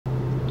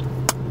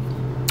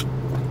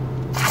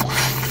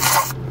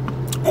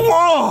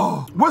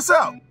Whoa! What's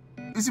up?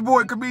 It's your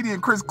boy, comedian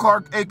Chris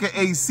Clark,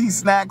 aka C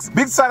Snacks.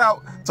 Big shout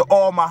out to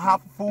all my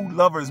hot food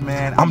lovers,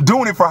 man. I'm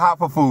doing it for hot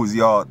for foods,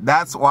 y'all.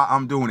 That's why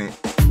I'm doing it.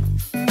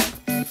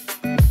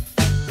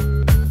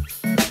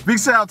 Big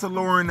shout out to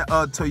Lauren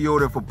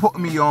Toyota for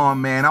putting me on,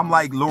 man. I'm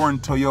like Lauren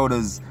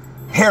Toyota's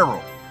hero.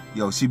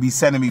 Yo, she be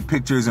sending me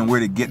pictures and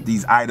where to get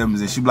these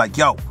items, and she be like,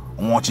 yo,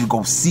 I want you to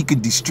go seek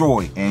and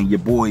destroy. And your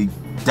boy,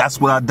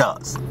 that's what I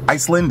does.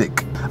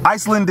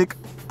 Icelandic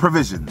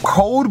provision.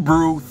 Cold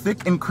brew,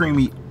 thick and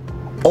creamy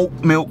oat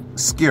milk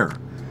skyr.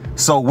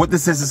 So what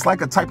this is, it's like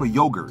a type of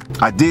yogurt.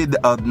 I did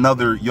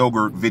another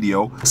yogurt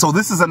video. So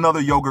this is another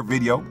yogurt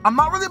video. I'm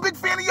not really a big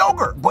fan of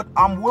yogurt, but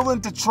I'm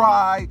willing to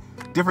try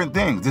different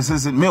things. This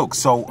isn't milk,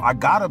 so I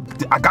gotta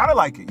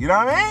like it, you know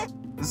what I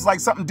mean? This is like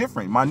something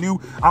different.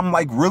 I'm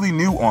like really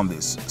new on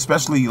this,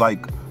 especially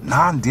like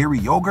non-dairy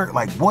yogurt.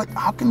 Like what,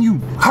 how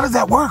does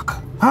that work?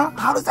 Huh?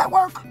 How does that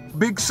work?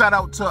 Big shout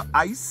out to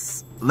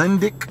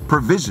Icelandic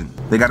Provision.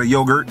 They got a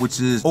yogurt, which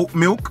is oat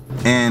milk,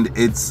 and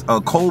it's a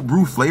cold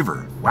brew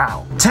flavor.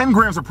 Wow. 10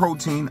 grams of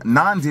protein,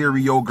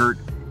 non-dairy yogurt,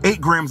 8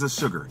 grams of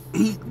sugar.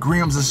 8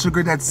 grams of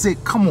sugar, that's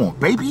it. Come on,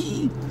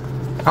 baby.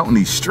 Out in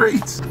these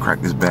streets. Crack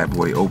this bad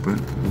boy open.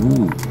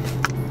 Ooh.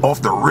 Off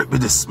the rip,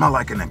 it just smell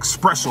like an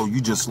espresso.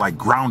 You just like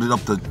grounded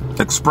up the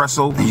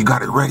espresso and you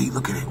got it ready.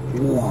 Look at it.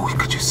 Ooh,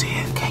 could you see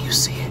it? Can you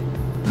see it?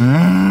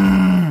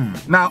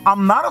 Now,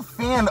 I'm not a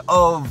fan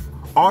of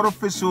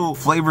artificial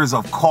flavors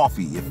of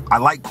coffee. I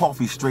like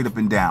coffee straight up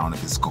and down.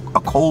 If it's a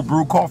cold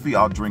brew coffee,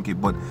 I'll drink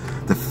it, but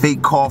the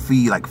fake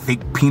coffee, like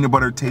fake peanut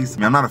butter taste,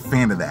 I'm not a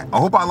fan of that. I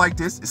hope I like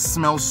this. It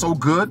smells so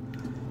good.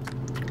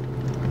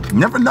 You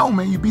never know,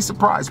 man. You'd be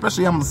surprised.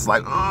 Especially I'm just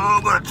like, oh,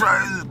 I'm gonna try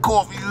this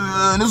coffee.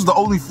 And this is the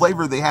only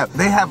flavor they have.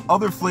 They have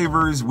other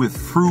flavors with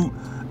fruit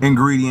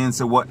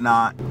ingredients and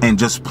whatnot, and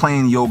just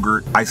plain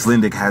yogurt.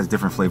 Icelandic has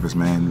different flavors,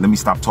 man. Let me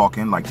stop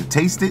talking. Like, to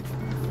taste it,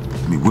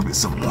 let me whip it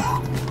some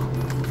more.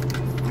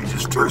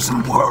 Stir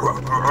some water.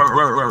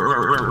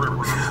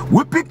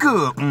 Whip it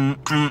good.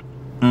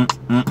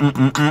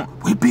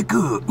 Whip it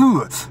good.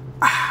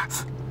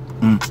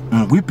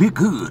 Whip it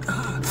good.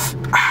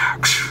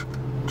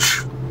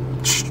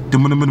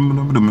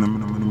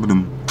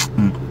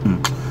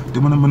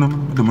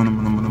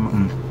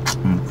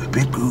 Whip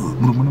it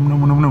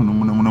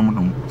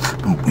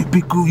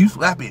good. You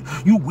slap it.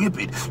 You whip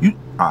it.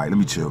 Alright, let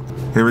me chill.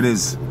 Here it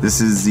is.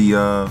 This is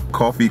the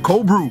coffee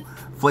cold brew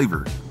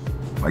flavor.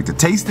 Like to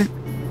taste it?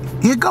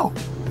 Here you go.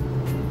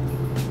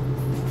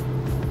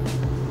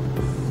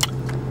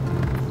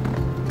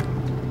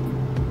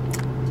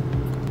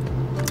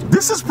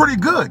 This is pretty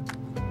good.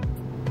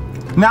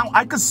 Now,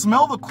 I could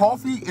smell the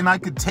coffee and I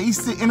could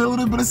taste it in a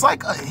little bit. It's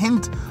like a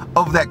hint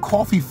of that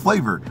coffee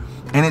flavor.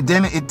 And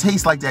then it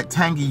tastes like that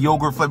tangy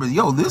yogurt flavor.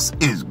 Yo, this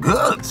is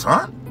good,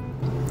 son.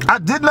 I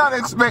did not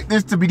expect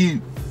this to be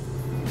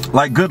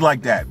like good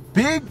like that.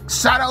 Big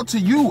shout out to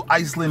you,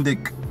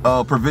 Icelandic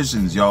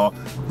Provisions, y'all.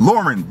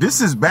 Lauren, this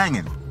is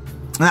banging.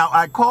 Now,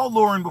 I called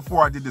Lauren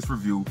before I did this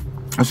review,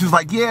 and she was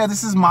like, yeah,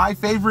 this is my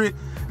favorite.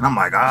 And I'm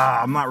like,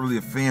 I'm not really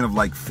a fan of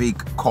like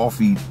fake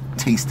coffee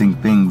tasting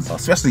things,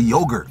 especially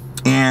yogurt.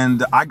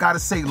 And I gotta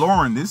say,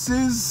 Lauren, this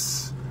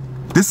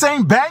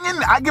ain't banging.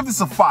 I give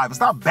this a 5. It's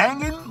not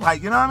banging,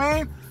 like, you know what I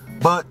mean?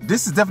 But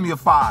this is definitely a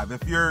 5.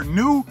 If you're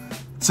new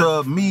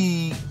to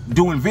me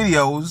doing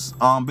videos,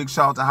 big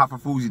shout out to Hot for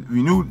Foods. If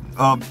you're new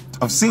of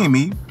seeing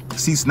me,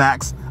 C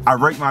Snacks, I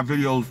rate my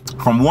videos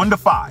from 1 to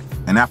 5.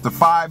 And after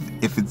 5,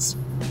 if it's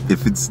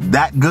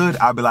that good,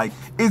 I'll be like,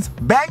 it's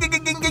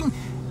banging.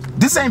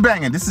 This ain't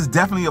banging. This is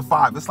definitely a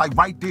 5. It's like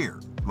right there.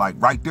 Like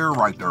right there. You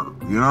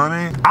know what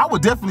I mean? I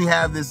would definitely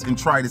have this and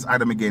try this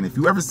item again. If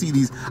you ever see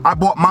these, I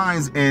bought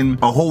mines in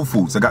a Whole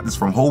Foods. I got this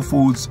from Whole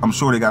Foods. I'm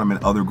sure they got them in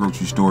other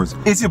grocery stores.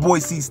 It's your boy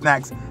C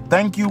Snacks.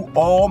 Thank you,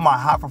 all my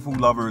hot for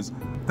food lovers.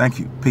 Thank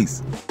you.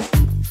 Peace.